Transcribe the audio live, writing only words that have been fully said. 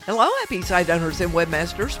Hello, happy site owners and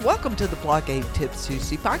webmasters. Welcome to the Blockade Tips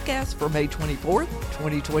Tuesday podcast for May 24th,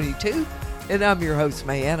 2022. And I'm your host,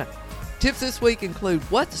 Mayanna. Tips this week include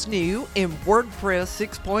what's new in WordPress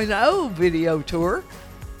 6.0 video tour,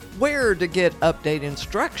 where to get update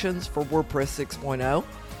instructions for WordPress 6.0,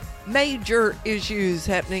 major issues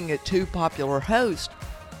happening at two popular hosts,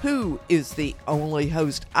 who is the only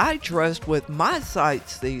host I trust with my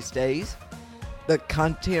sites these days. The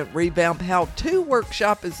Content Revamp How-To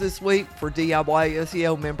Workshop is this week for DIY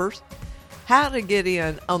SEO members. How to get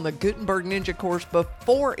in on the Gutenberg Ninja course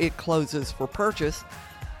before it closes for purchase.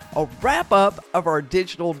 A wrap-up of our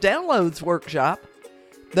Digital Downloads Workshop.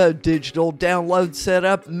 The Digital Download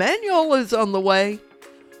Setup Manual is on the way.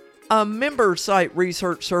 A member site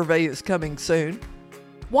research survey is coming soon.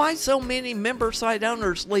 Why so many member site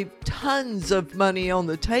owners leave tons of money on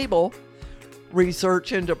the table.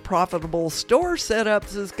 Research into profitable store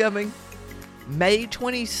setups is coming. May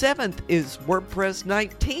 27th is WordPress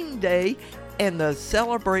 19 Day and the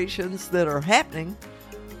celebrations that are happening.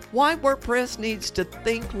 Why WordPress needs to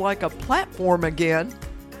think like a platform again.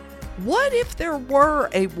 What if there were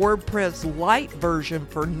a WordPress Lite version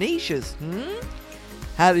for niches?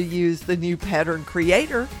 How to use the new pattern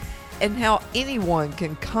creator and how anyone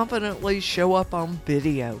can confidently show up on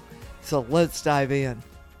video. So let's dive in.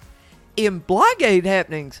 In Blockade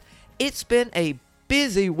happenings, it's been a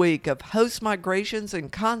busy week of host migrations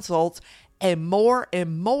and consults, and more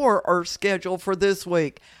are scheduled for this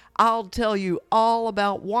week. I'll tell you all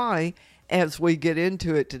about why as we get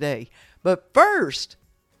into it today. But first,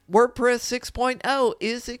 WordPress 6.0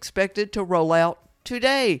 is expected to roll out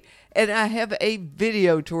today, and I have a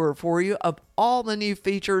video tour for you of all the new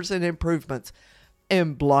features and improvements.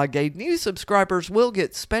 And Blockade new subscribers will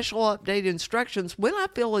get special update instructions when I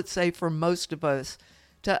feel it's safe for most of us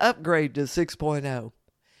to upgrade to 6.0.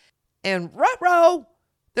 And ruh-roh,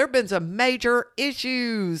 there have been some major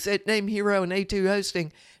issues at NameHero and A2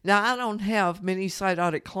 Hosting. Now, I don't have many site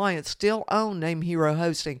audit clients still own NameHero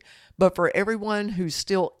Hosting, but for everyone who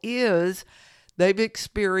still is, they've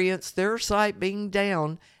experienced their site being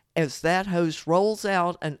down as that host rolls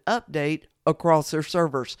out an update across their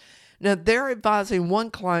servers. Now, they're advising one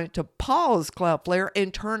client to pause Cloudflare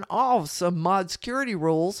and turn off some mod security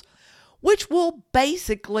rules, which will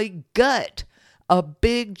basically gut a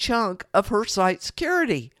big chunk of her site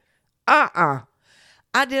security. I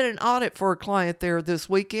did an audit for a client there this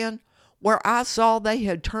weekend where I saw they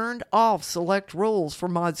had turned off select rules for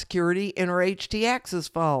mod security in her htaccess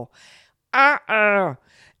file.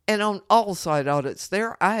 And on all site audits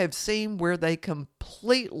there, I have seen where they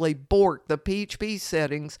completely borked the PHP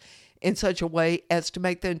settings in such a way as to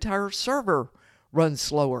make the entire server run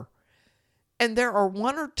slower. And there are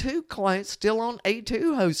one or two clients still on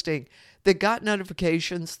A2 hosting that got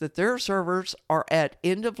notifications that their servers are at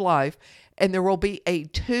end of life, and there will be a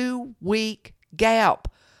 2-week gap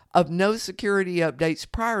of no security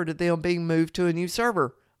updates prior to them being moved to a new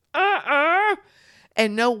server.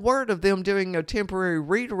 And no word of them doing a temporary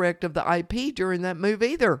redirect of the IP during that move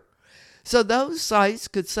either. So those sites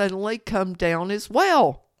could suddenly come down as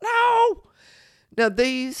well. No! Now,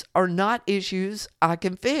 these are not issues I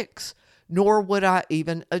can fix, nor would I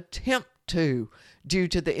even attempt to, due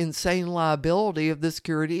to the insane liability of the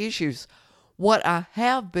security issues. What I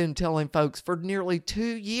have been telling folks for nearly 2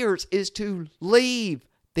 years is to leave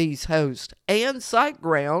these hosts and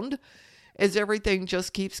SiteGround, as everything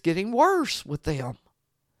just keeps getting worse with them.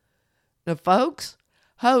 Now, folks,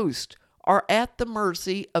 hosts are at the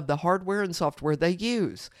mercy of the hardware and software they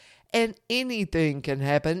use. And anything can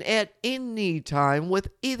happen at any time with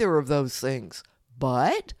either of those things.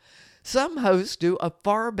 But some hosts do a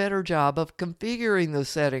far better job of configuring the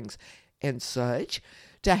settings and such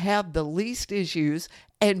to have the least issues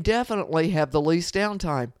and definitely have the least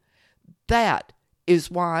downtime. That is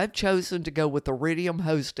why I've chosen to go with Iridium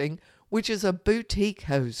Hosting, which is a boutique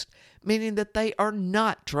host, meaning that they are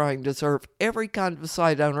not trying to serve every kind of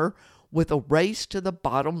site owner with a race to the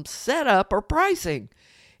bottom setup or pricing.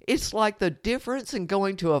 It's like the difference in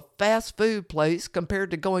going to a fast food place compared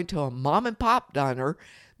to going to a mom and pop diner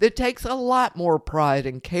that takes a lot more pride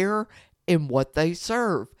and care in what they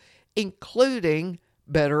serve, including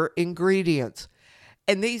better ingredients.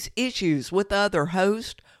 And these issues with the other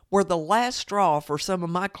hosts were the last straw for some of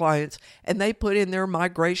my clients, and they put in their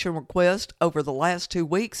migration request over the last 2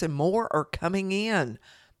 weeks, and more are coming in.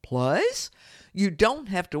 Plus, you don't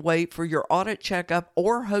have to wait for your audit checkup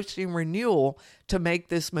or hosting renewal to make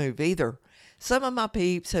this move either. Some of my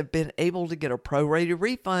peeps have been able to get a prorated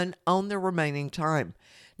refund on their remaining time.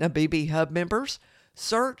 Now, BB Hub members,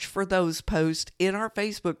 search for those posts in our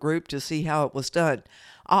Facebook group to see how it was done.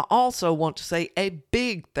 I also want to say a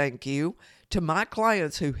big thank you to my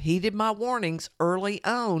clients who heeded my warnings early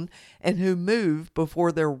on and who moved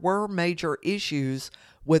before there were major issues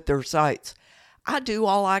with their sites. I do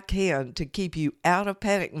all I can to keep you out of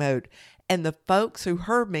panic mode, and the folks who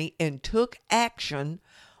heard me and took action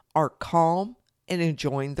are calm and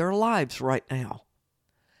enjoying their lives right now.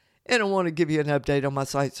 And I want to give you an update on my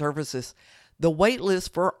site services. The wait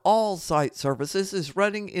list for all site services is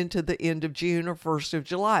running into the end of June or 1st of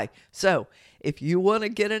July. So if you want to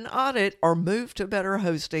get an audit or move to better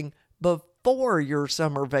hosting before your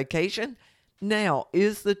summer vacation, now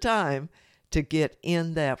is the time to get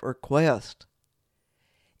in that request.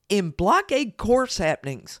 In Blockade course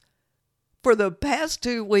happenings, for the past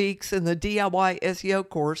 2 weeks in the DIY SEO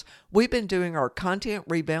course, we've been doing our Content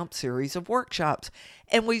Revamp series of workshops,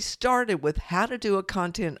 and we started with how to do a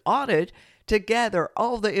content audit to gather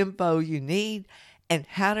all the info you need and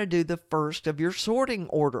how to do the first of your sorting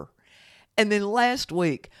order. And then last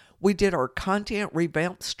week, we did our Content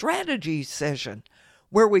Revamp strategy session,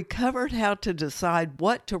 where we covered how to decide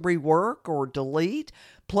what to rework or delete,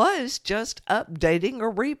 plus just updating or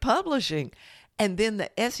republishing, and then the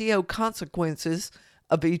SEO consequences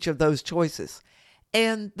of each of those choices.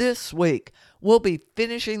 And this week, we'll be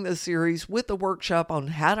finishing the series with a workshop on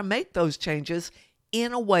how to make those changes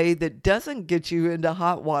in a way that doesn't get you into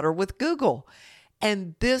hot water with Google.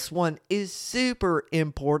 And this one is super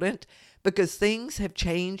important because things have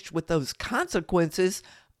changed with those consequences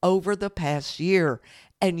over the past year,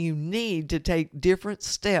 and you need to take different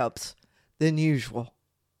steps than usual.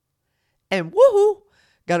 And woohoo!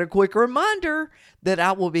 Got a quick reminder that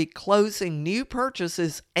I will be closing new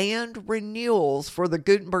purchases and renewals for the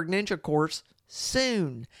Gutenberg Ninja course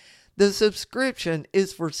soon. The subscription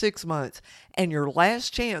is for 6 months, and your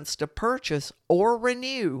last chance to purchase or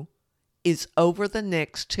renew is over the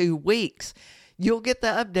next 2 weeks. You'll get the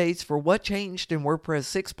updates for what changed in WordPress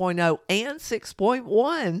 6.0 and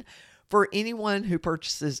 6.1 for anyone who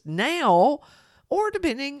purchases now, or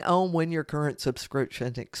depending on when your current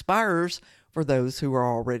subscription expires, for those who are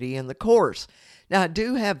already in the course. Now, I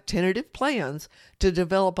do have tentative plans to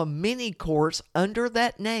develop a mini course under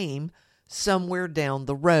that name somewhere down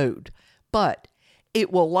the road, but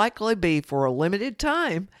it will likely be for a limited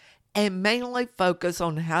time and mainly focus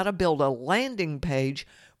on how to build a landing page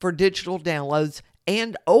for digital downloads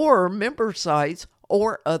and or member sites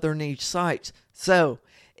or other niche sites. So,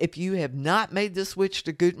 if you have not made the switch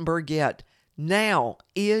to Gutenberg yet, now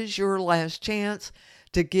is your last chance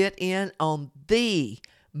to get in on the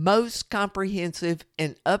most comprehensive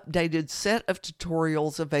and updated set of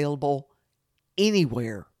tutorials available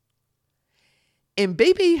anywhere. In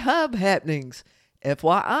BB Hub happenings,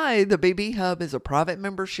 FYI, the BB Hub is a private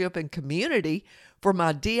membership and community for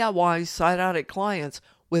my DIY site audit clients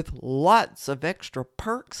with lots of extra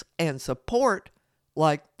perks and support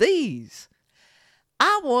like these.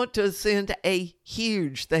 I want to send a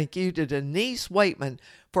huge thank you to Denise Waitman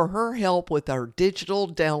for her help with our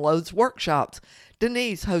digital downloads workshops.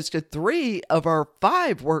 Denise hosted 3 of our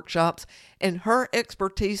 5 workshops, and her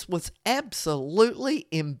expertise was absolutely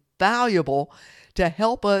invaluable to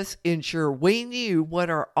help us ensure we knew what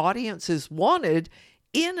our audiences wanted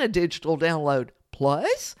in a digital download,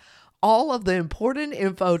 plus all of the important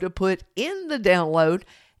info to put in the download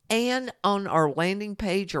and on our landing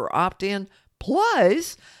page or opt-in,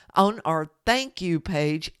 plus on our thank you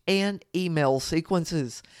page and email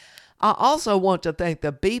sequences. I also want to thank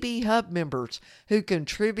the BB Hub members who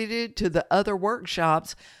contributed to the other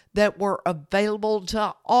workshops that were available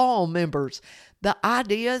to all members. The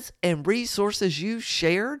ideas and resources you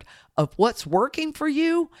shared of what's working for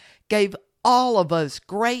you gave all of us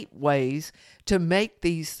great ways to make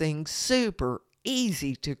these things super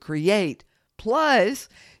easy to create. Plus,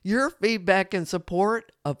 your feedback and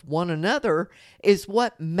support of one another is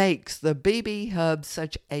what makes the BB Hub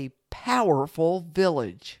such a powerful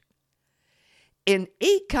village. In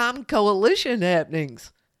Ecom Coalition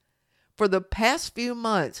happenings, for the past few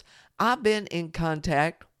months, I've been in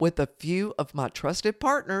contact with a few of my trusted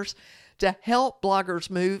partners to help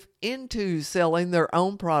bloggers move into selling their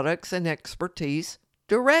own products and expertise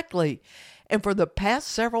directly. And for the past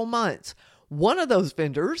several months, one of those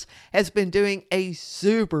vendors has been doing a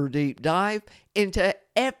super deep dive into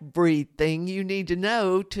everything you need to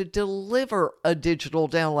know to deliver a digital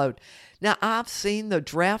download. Now, I've seen the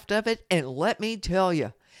draft of it, and let me tell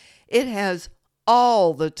you, it has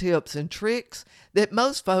all the tips and tricks that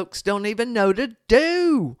most folks don't even know to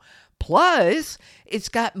do. Plus, it's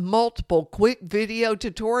got multiple quick video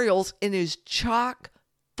tutorials and is chock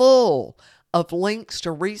full of links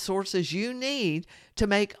to resources you need to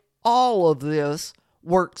make all of this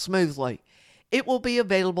work smoothly. It will be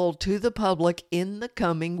available to the public in the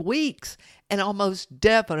coming weeks, and I'll most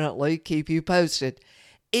definitely keep you posted.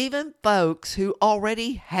 Even folks who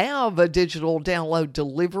already have a digital download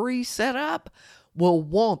delivery set up will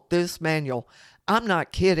want this manual. I'm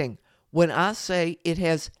not kidding when I say it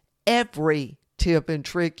has every tip and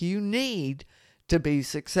trick you need to be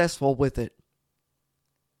successful with it.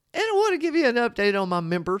 And I want to give you an update on my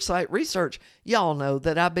member site research. Y'all know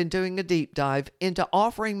that I've been doing a deep dive into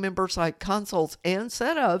offering member site consults and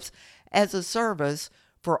setups as a service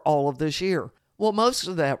for all of this year. Well, most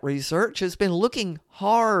of that research has been looking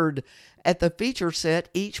hard at the feature set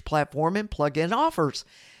each platform and plugin offers.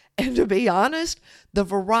 And to be honest, the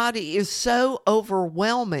variety is so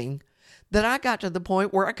overwhelming that I got to the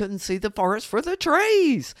point where I couldn't see the forest for the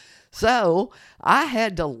trees. So I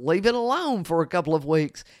had to leave it alone for a couple of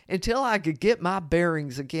weeks until I could get my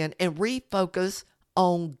bearings again and refocus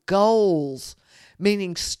on goals,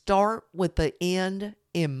 meaning start with the end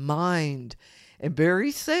in mind. And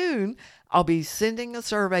very soon, I'll be sending a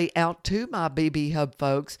survey out to my BB Hub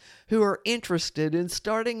folks who are interested in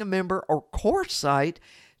starting a member or course site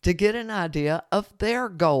to get an idea of their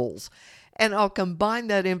goals. And I'll combine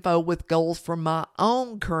that info with goals from my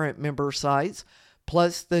own current member sites,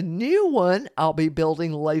 plus the new one I'll be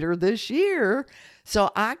building later this year, so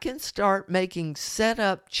I can start making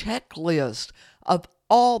setup checklists of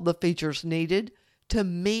all the features needed to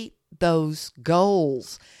meet those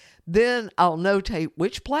goals. Then I'll notate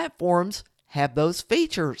which platforms have those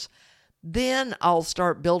features. Then I'll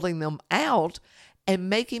start building them out and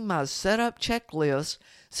making my setup checklist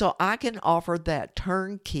so I can offer that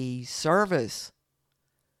turnkey service.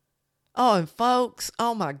 Oh, and folks,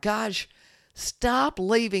 oh my gosh, stop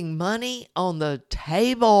leaving money on the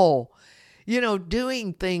table.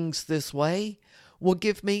 Doing things this way will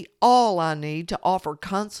give me all I need to offer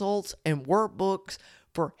consults and workbooks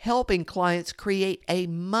for helping clients create a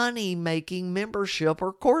money-making membership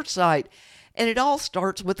or course site. And it all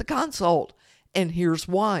starts with the consult. And here's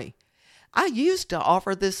why. I used to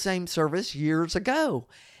offer this same service years ago,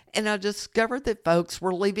 and I discovered that folks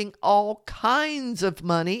were leaving all kinds of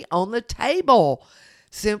money on the table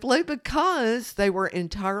simply because they were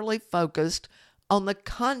entirely focused on the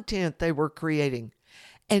content they were creating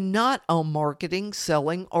and not on marketing,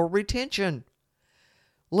 selling, or retention.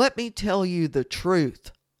 Let me tell you the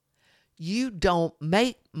truth. You don't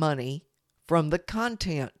make money from the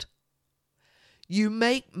content. You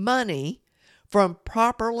make money from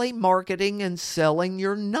properly marketing and selling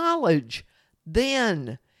your knowledge.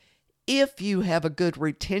 Then, if you have a good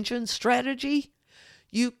retention strategy,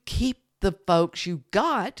 you keep the folks you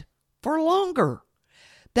got for longer.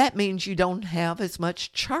 That means you don't have as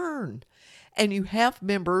much churn, and you have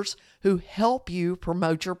members who help you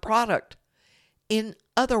promote your product. In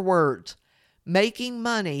other words, making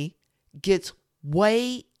money gets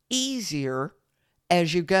way easier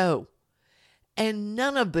as you go. And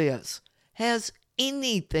none of this has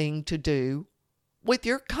anything to do with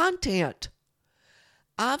your content.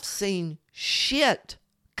 I've seen shit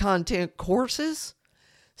content courses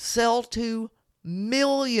sell to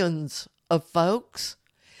millions of folks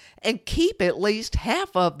and keep at least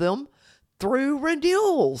half of them through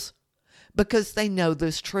renewals because they know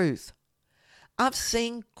this truth. I've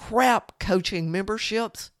seen crap coaching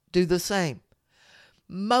memberships do the same.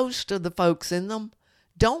 Most of the folks in them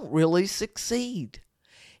don't really succeed.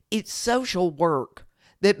 It's social work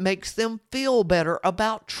that makes them feel better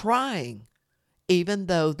about trying, even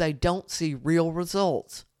though they don't see real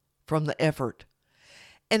results from the effort.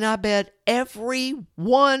 And I bet every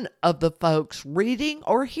one of the folks reading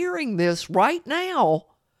or hearing this right now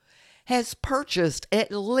has purchased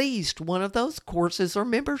at least one of those courses or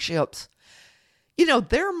memberships.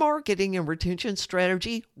 Their marketing and retention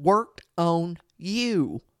strategy worked on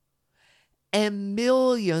you and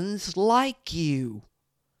millions like you.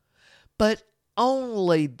 But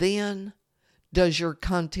only then does your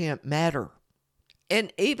content matter.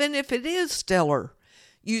 And even if it is stellar,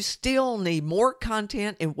 you still need more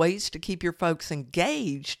content and ways to keep your folks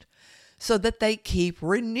engaged so that they keep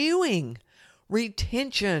renewing.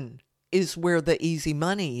 Retention is where the easy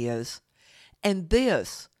money is. And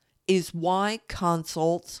this is why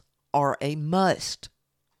consults are a must.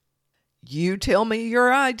 You tell me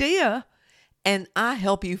your idea, and I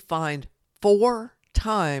help you find 4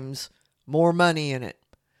 times more money in it.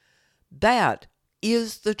 That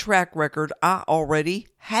is the track record I already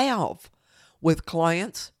have with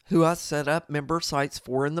clients who I set up member sites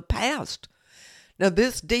for in the past. Now,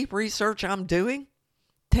 this deep research I'm doing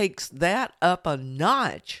takes that up a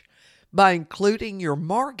notch by including your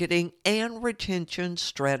marketing and retention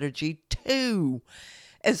strategy too.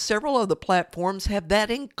 as several of the platforms have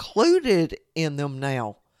that included in them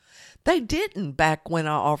now. They didn't back when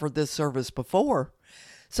I offered this service before.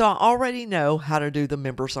 So I already know how to do the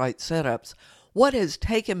member site setups. What has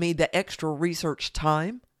taken me the extra research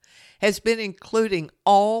time has been including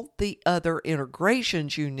all the other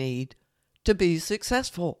integrations you need to be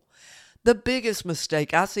successful. The biggest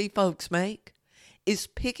mistake I see folks make is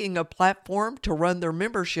picking a platform to run their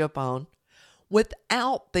membership on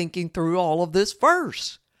without thinking through all of this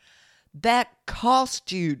first. That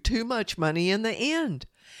costs you too much money in the end.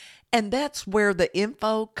 And that's where the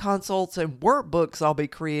info, consults, and workbooks I'll be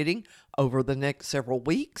creating over the next several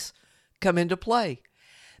weeks come into play.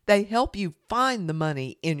 They help you find the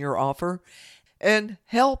money in your offer and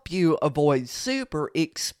help you avoid super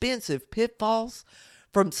expensive pitfalls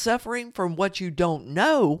from suffering from what you don't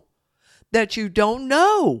know that you don't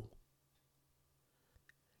know.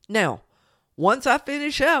 Now, once I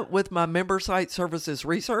finish up with my member site services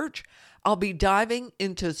research, I'll be diving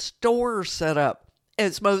into store setup,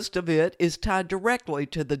 as most of it is tied directly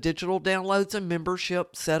to the digital downloads and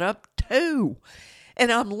membership setup too.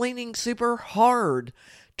 And I'm leaning super hard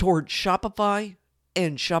towards Shopify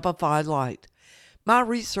and Shopify Lite. My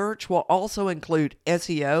research will also include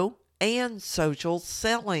SEO and social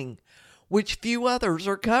selling, which few others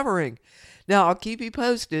are covering. Now, I'll keep you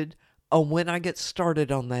posted on when I get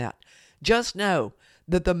started on that. Just know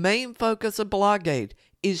that the main focus of Blogate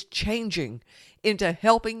is changing into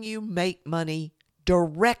helping you make money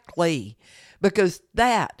directly, because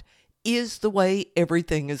that is the way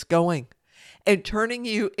everything is going, and turning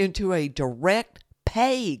you into a direct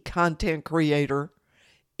pay content creator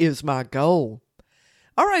is my goal.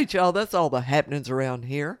 All right, y'all, that's all the happenings around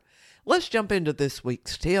here. Let's jump into this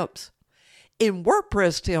week's tips. In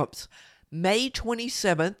WordPress tips, May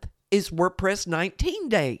 27th is WordPress 19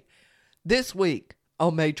 Day. This week,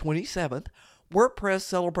 on May 27th, WordPress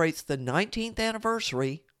celebrates the 19th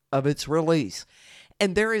anniversary of its release,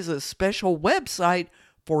 and there is a special website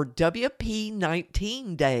for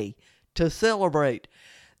WP19 Day to celebrate.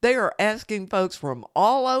 They are asking folks from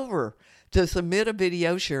all over to submit a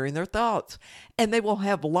video sharing their thoughts, and they will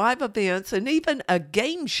have live events and even a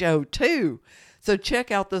game show too. So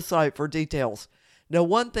check out the site for details. Now,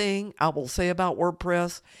 one thing I will say about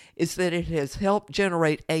WordPress is that it has helped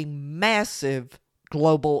generate a massive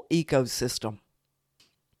global ecosystem.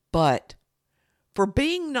 But for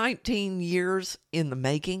being 19 years in the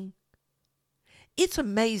making, it's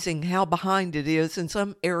amazing how behind it is in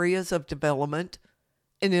some areas of development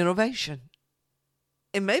and innovation.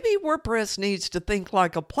 And maybe WordPress needs to think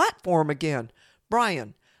like a platform again.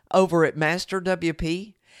 Brian, over at Master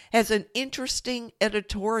WP, has an interesting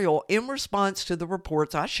editorial in response to the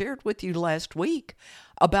reports I shared with you last week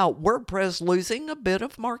about WordPress losing a bit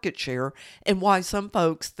of market share and why some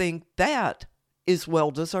folks think that is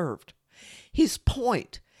well deserved. His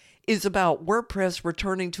point is about WordPress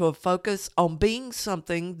returning to a focus on being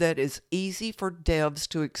something that is easy for devs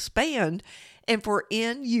to expand and for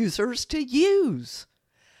end users to use,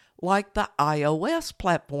 like the iOS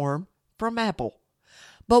platform from Apple.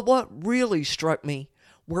 But what really struck me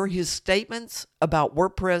were his statements about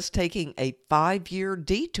WordPress taking a 5-year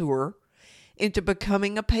detour into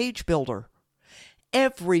becoming a page builder.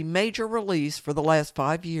 Every major release for the last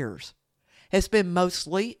 5 years has been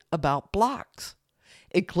mostly about blocks,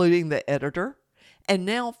 including the editor and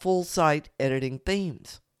now full site editing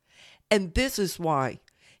themes. And this is why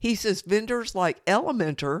he says vendors like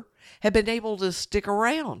Elementor have been able to stick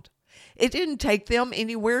around. It didn't take them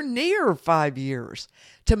anywhere near 5 years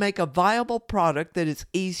to make a viable product that is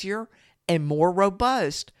easier and more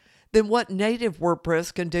robust than what native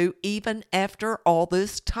WordPress can do even after all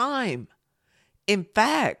this time. In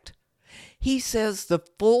fact, he says the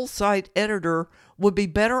full site editor would be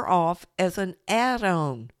better off as an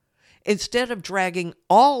add-on instead of dragging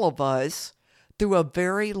all of us through a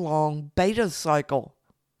very long beta cycle.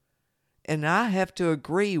 And I have to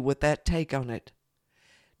agree with that take on it.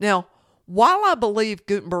 Now, while I believe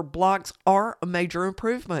Gutenberg blocks are a major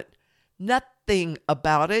improvement, nothing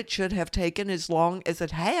about it should have taken as long as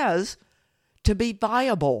it has to be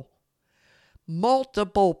viable.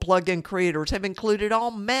 Multiple plugin creators have included all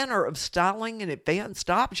manner of styling and advanced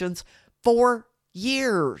options for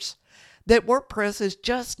years that WordPress is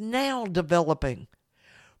just now developing.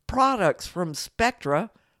 Products from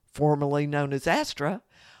Spectra, formerly known as Astra,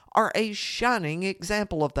 are a shining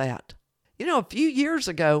example of that. You know, a few years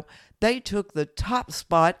ago, they took the top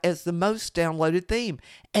spot as the most downloaded theme,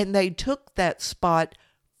 and they took that spot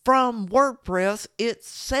from WordPress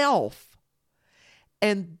itself.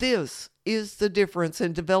 And this is the difference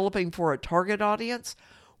in developing for a target audience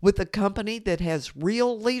with a company that has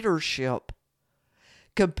real leadership.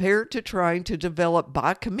 compared to trying to develop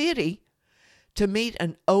by committee to meet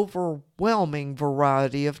an overwhelming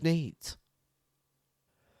variety of needs.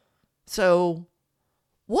 So,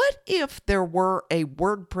 what if there were a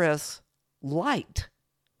WordPress Lite?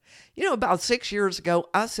 About 6 years ago,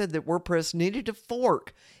 I said that WordPress needed to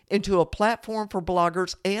fork into a platform for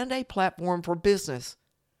bloggers and a platform for business.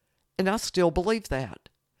 And I still believe that.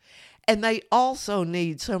 And they also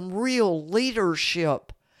need some real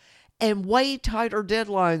leadership and way tighter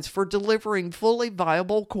deadlines for delivering fully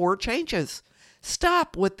viable core changes.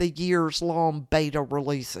 Stop with the years-long beta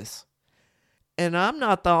releases. And I'm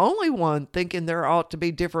not the only one thinking there ought to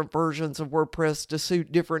be different versions of WordPress to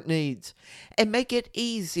suit different needs and make it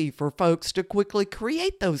easy for folks to quickly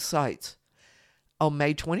create those sites. On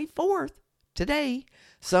May 24th, today,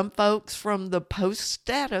 some folks from the Post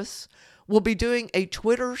Status will be doing a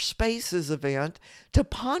Twitter Spaces event to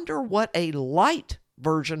ponder what a light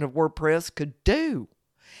version of WordPress could do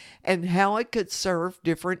and how it could serve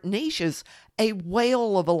different niches a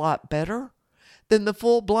whale of a lot better than the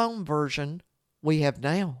full-blown version we have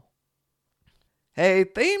now. Hey,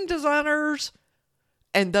 theme designers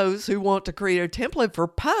and those who want to create a template for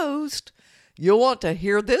post, you'll want to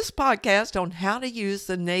hear this podcast on how to use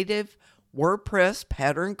the native WordPress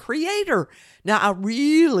pattern creator. Now, I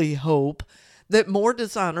really hope that more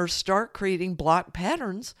designers start creating block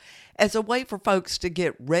patterns as a way for folks to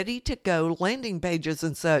get ready to go landing pages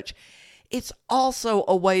and such. It's also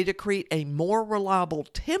a way to create a more reliable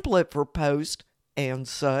template for post and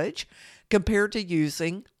such compared to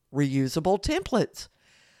using reusable templates.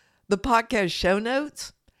 The podcast show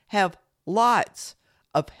notes have lots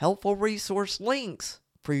of helpful resource links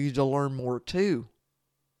for you to learn more too.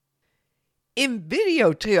 In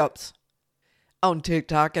video tips, on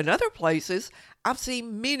TikTok and other places, I've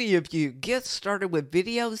seen many of you get started with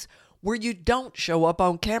videos where you don't show up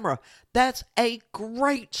on camera. That's a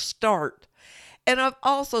great start. And I've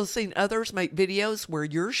also seen others make videos where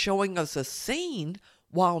you're showing us a scene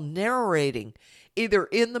while narrating, either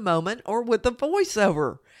in the moment or with a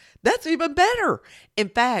voiceover. That's even better. In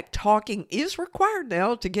fact, talking is required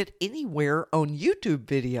now to get anywhere on YouTube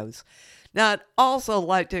videos. Now, I'd also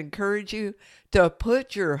like to encourage you to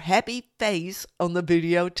put your happy face on the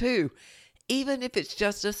video too, even if it's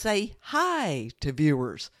just to say hi to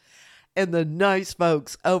viewers. And the nice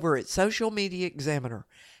folks over at Social Media Examiner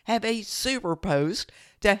have a super post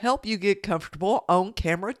to help you get comfortable on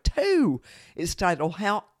camera too. It's titled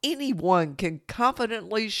How Anyone Can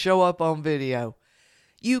Confidently Show Up on Video.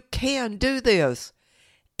 You can do this,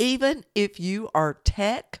 even if you are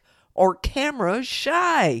tech or camera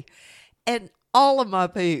shy. And all of my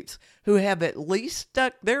peeps who have at least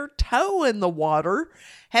stuck their toe in the water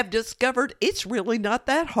have discovered it's really not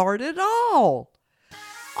that hard at all.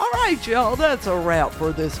 All right, y'all, that's a wrap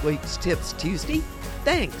for this week's Tips Tuesday.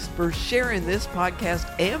 Thanks for sharing this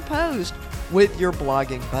podcast and post with your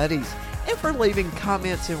blogging buddies and for leaving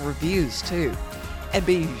comments and reviews too. And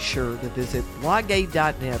be sure to visit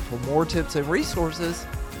blogaid.net for more tips and resources,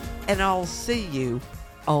 and I'll see you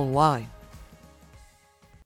online.